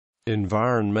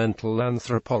Environmental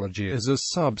anthropology is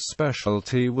a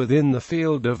subspecialty within the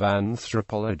field of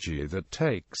anthropology that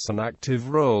takes an active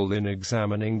role in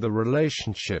examining the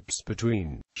relationships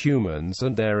between humans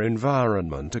and their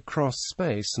environment across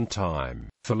space and time.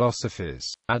 Philosophies: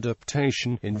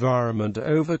 adaptation, environment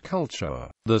over culture.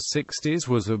 The 60s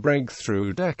was a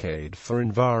breakthrough decade for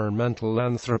environmental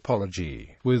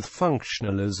anthropology, with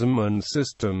functionalism and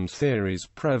systems theories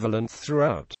prevalent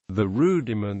throughout. The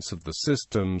rudiments of the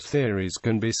systems theories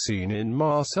can be seen in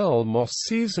Marcel Mauss's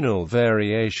seasonal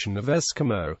variation of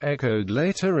Eskimo, echoed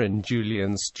later in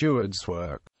Julian Stewart's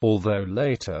work. Although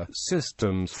later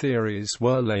systems theories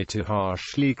were later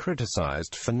harshly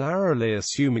criticized for narrowly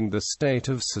assuming the state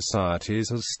of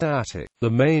societies as static, the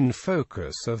main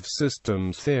focus of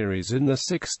systems theories in the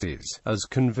 60s, as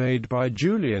conveyed by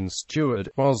Julian Stewart,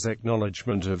 was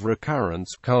acknowledgement of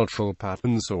recurrence, cultural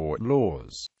patterns or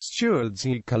laws. Stewart's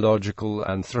ecological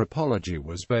anthropology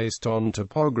was based on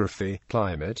topography,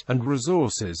 climate, and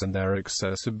resources and their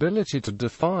accessibility to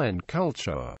define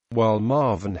culture, while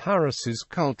Marvin Harris's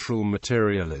cultural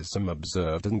materialism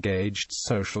observed engaged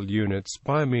social units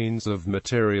by means of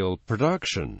material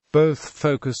production. Both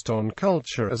focused on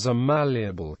culture as a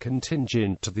malleable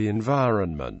contingent to the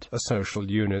environment. A social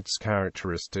unit's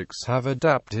characteristics have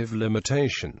adaptive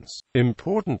limitations.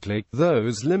 Importantly,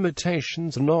 those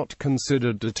limitations are not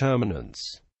considered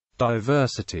determinants.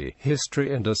 Diversity,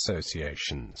 history and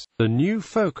associations. The new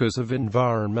focus of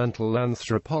environmental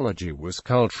anthropology was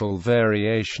cultural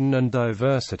variation and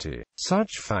diversity.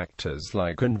 Such factors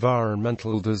like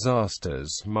environmental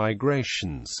disasters,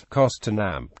 migrations,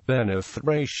 cost-to-benefit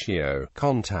ratio,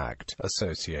 contact,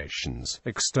 associations,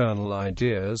 external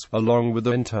ideas, along with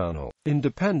internal,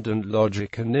 independent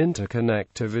logic and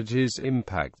interconnectivity's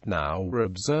impact now were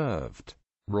observed.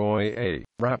 Roy A.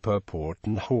 Rappaport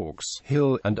and Hawkes,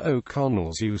 Hill, and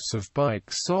O'Connell's use of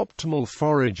Pike's optimal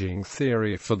foraging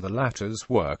theory for the latter's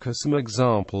work are some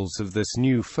examples of this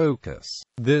new focus.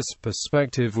 This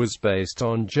perspective was based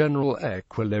on general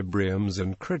equilibriums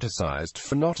and criticized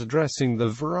for not addressing the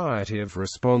variety of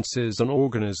responses an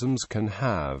organisms can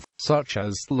have, such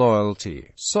as loyalty,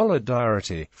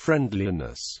 solidarity,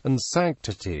 friendliness, and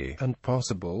sanctity, and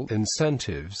possible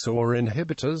incentives or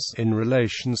inhibitors in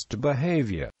relations to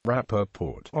behavior.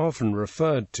 Rappaport, often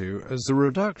referred to as a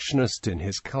reductionist in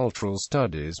his cultural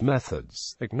studies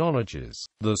methods, acknowledges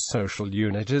the social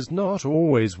unit is not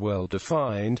always well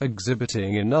defined,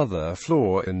 exhibiting another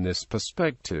flaw in this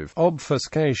perspective: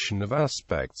 obfuscation of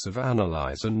aspects of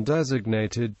analyzed and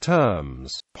designated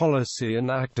terms. Policy and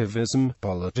activism,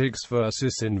 politics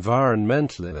versus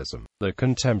environmentalism. The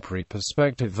contemporary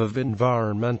perspective of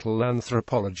environmental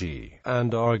anthropology,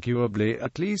 and arguably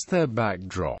at least their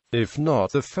backdrop, if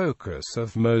not the focus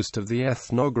of most of the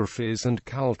ethnographies and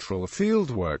cultural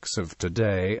fieldworks of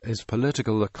today, is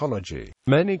political ecology.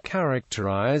 Many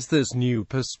characterize this new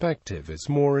perspective as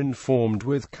more informed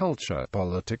with culture,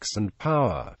 politics and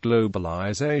power,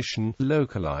 globalization,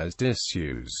 localized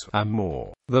issues, and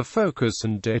more. The focus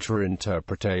and data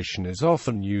interpretation is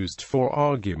often used for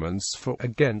arguments for,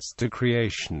 against the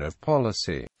creation of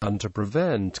policy, and to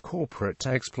prevent corporate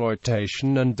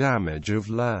exploitation and damage of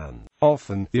land.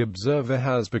 Often, the observer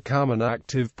has become an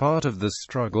active part of the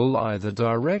struggle either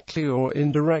directly or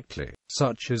indirectly.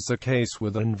 Such is the case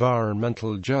with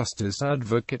environmental justice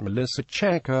advocate Melissa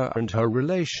Checker and her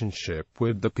relationship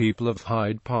with the people of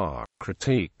Hyde Park.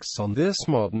 Critiques on this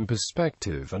modern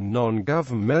perspective and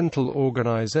non-governmental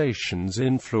organizations'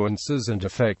 influences and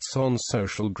effects on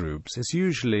social groups is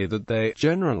usually that they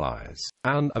generalize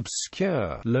and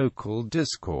obscure local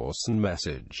discourse and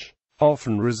message,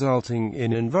 often resulting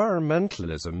in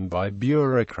environmentalism by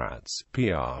bureaucrats,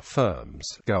 PR firms,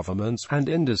 governments, and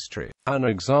industry. An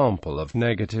example of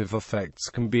negative effects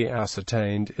can be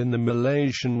ascertained in the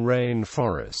Malaysian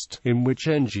rainforest, in which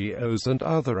NGOs and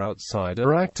other outsider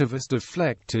activists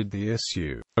deflected the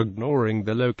issue, ignoring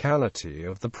the locality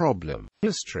of the problem.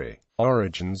 History,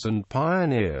 origins and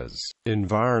pioneers.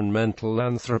 Environmental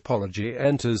anthropology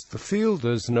enters the field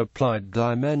as an applied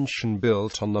dimension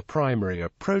built on the primary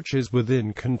approaches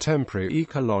within contemporary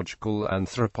ecological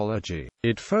anthropology.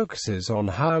 It focuses on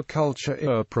how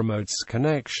culture promotes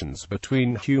connections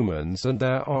between humans and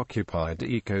their occupied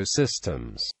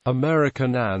ecosystems.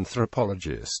 American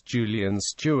anthropologist Julian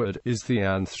Stewart is the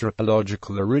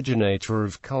anthropological originator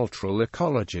of cultural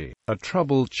ecology. A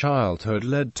troubled childhood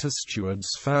led to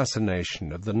Stewart's fascination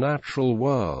examination of the natural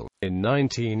world. In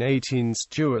 1918,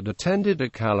 Stewart attended a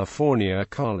California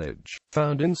college,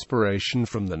 found inspiration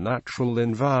from the natural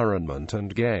environment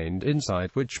and gained insight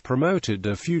which promoted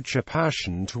a future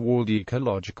passion toward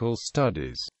ecological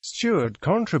studies. Stewart's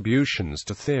contributions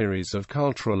to theories of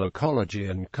cultural ecology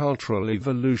and cultural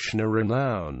evolution are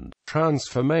renowned.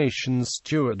 Transformation.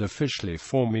 Stewart officially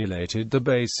formulated the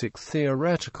basic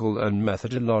theoretical and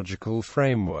methodological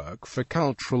framework for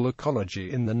cultural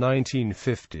ecology in the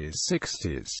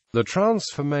 1950s-60s. The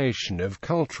transformation of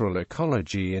cultural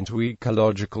ecology into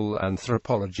ecological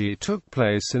anthropology took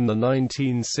place in the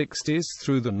 1960s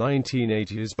through the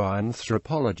 1980s by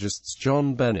anthropologists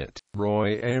John Bennett,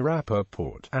 Roy A.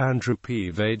 Rappaport, Andrew P.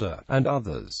 Vader, and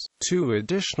others. Two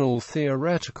additional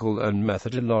theoretical and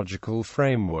methodological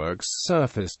frameworks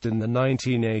surfaced in the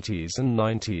 1980s and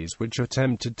 90s which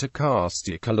attempted to cast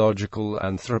ecological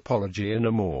anthropology in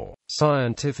a more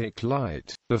scientific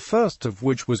light. The first of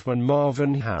which was when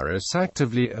Marvin Harris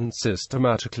actively and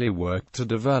systematically worked to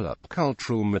develop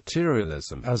cultural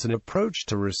materialism as an approach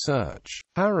to research.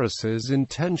 Harris's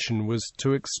intention was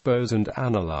to expose and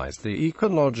analyze the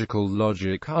ecological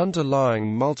logic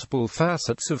underlying multiple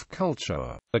facets of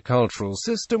culture. The cultural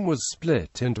system was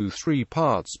split into three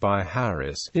parts by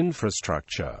Harris: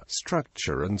 infrastructure,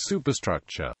 structure and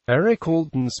superstructure. Eric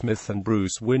Alden Smith and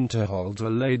Bruce Winterhalter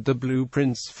laid the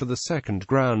blueprints for the second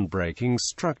groundbreaking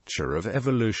structure of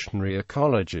evolutionary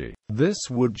ecology. This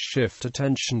would shift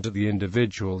attention to the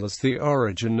individual as the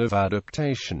origin of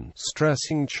adaptation,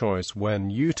 stressing choice when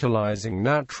utilizing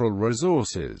natural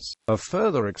resources. A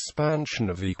further expansion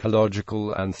of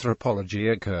ecological anthropology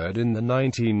occurred in the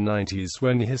 1990s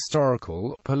when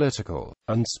historical, political,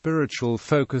 and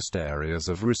spiritual-focused areas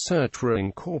of research were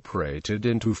incorporated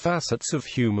into facets of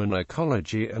human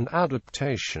ecology and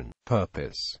adaptation.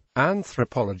 Purpose.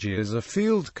 Anthropology is a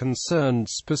field concerned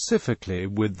specifically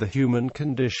with the human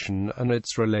condition and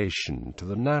its relation to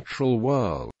the natural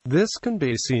world. This can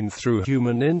be seen through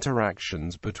human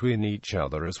interactions between each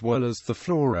other as well as the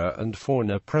flora and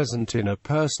fauna present in a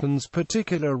person's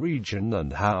particular region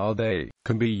and how they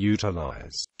can be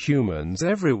utilized. Humans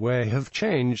everywhere have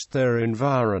changed their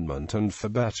environment, and for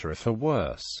better or for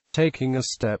worse. Taking a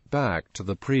step back to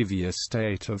the previous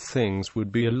state of things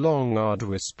would be a long,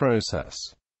 arduous process.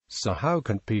 So how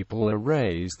can people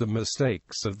erase the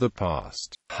mistakes of the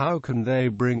past? How can they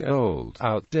bring old,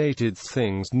 outdated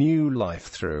things new life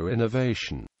through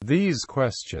innovation? These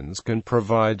questions can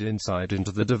provide insight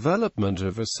into the development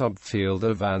of a subfield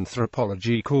of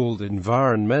anthropology called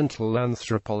environmental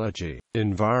anthropology.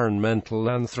 Environmental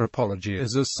anthropology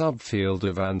is a subfield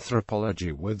of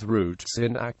anthropology with roots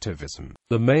in activism.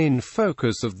 The main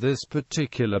focus of this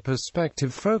particular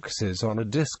perspective focuses on a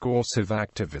discursive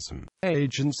activism.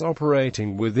 Agents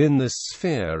operating within this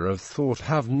sphere of thought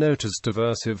have noticed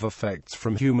aversive effects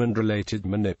from human-related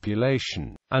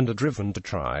manipulation, and are driven to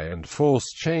try and force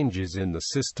changes in the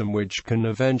system which can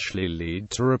eventually lead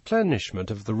to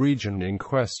replenishment of the region in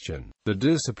question. The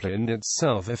discipline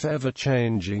itself is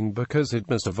ever-changing because it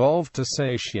must evolve to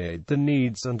satiate the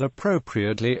needs and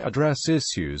appropriately address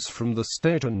issues from the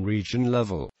state and region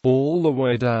level, all the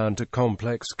way down to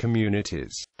complex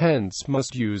communities. Hence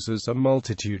must use a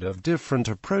multitude of different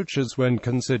approaches when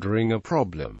considering a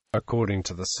problem. According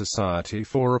to the Society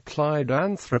for Applied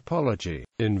Anthropology,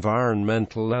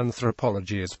 environmental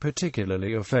anthropology is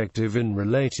particularly effective in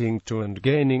relating to and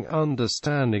gaining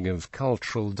understanding of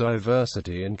cultural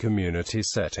diversity in community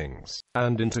settings,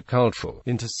 and intercultural,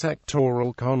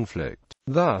 intersectoral conflict,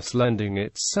 thus lending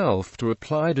itself to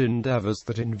applied endeavors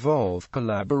that involve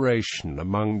collaboration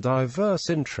among diverse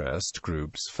interest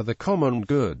groups for the common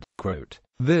good. Quote,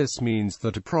 "This means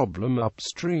that a problem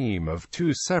upstream of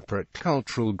two separate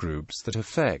cultural groups that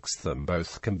affects them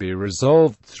both can be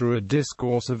resolved through a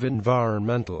discourse of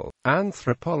environmental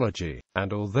anthropology,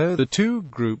 and although the two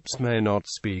groups may not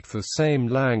speak the same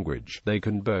language, they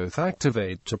can both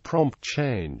activate to prompt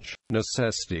change.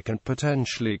 Necessity can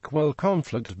potentially quell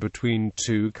conflict between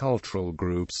two cultural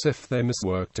groups if they must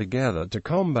work together to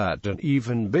combat an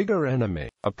even bigger enemy."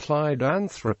 Applied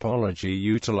anthropology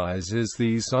utilizes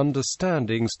these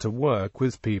understandings to work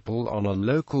with people on a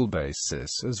local basis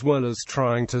as well as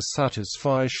trying to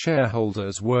satisfy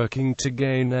shareholders working to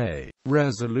gain a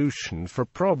resolution for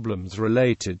problems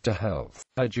related to health,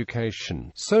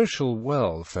 education, social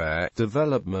welfare,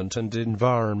 development and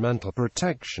environmental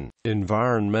protection.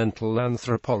 Environmental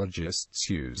anthropologists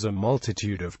use a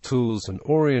multitude of tools and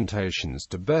orientations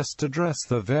to best address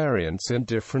the variance in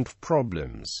different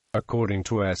problems. According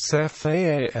to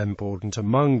SFAA, important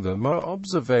among them are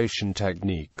observation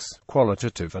techniques,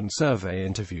 qualitative and survey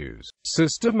interviews,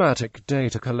 systematic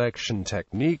data collection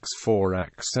techniques for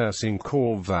accessing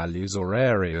core values or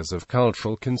areas of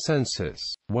cultural consensus,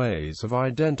 ways of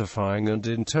identifying and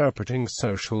interpreting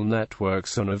social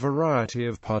networks, and a variety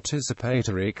of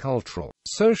participatory cultural,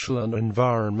 social and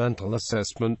environmental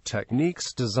assessment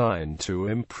techniques designed to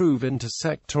improve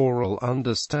intersectoral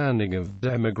understanding of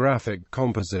demographic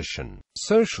composition,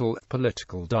 social,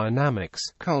 political dynamics,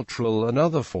 cultural and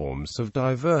other forms of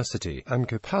diversity, and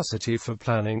capacity for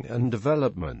planning and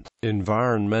development.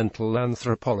 Environmental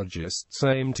anthropologists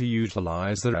aim to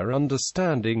utilize their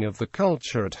understanding of the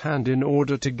culture at hand in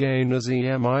order to gain as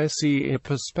EMIC a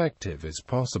perspective as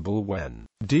possible when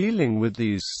dealing with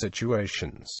these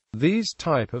situations. These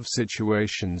type of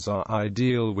situations are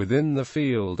ideal within the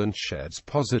field and sheds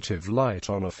positive light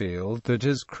on a field that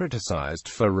is criticized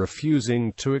for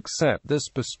refusing to accept this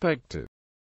perspective.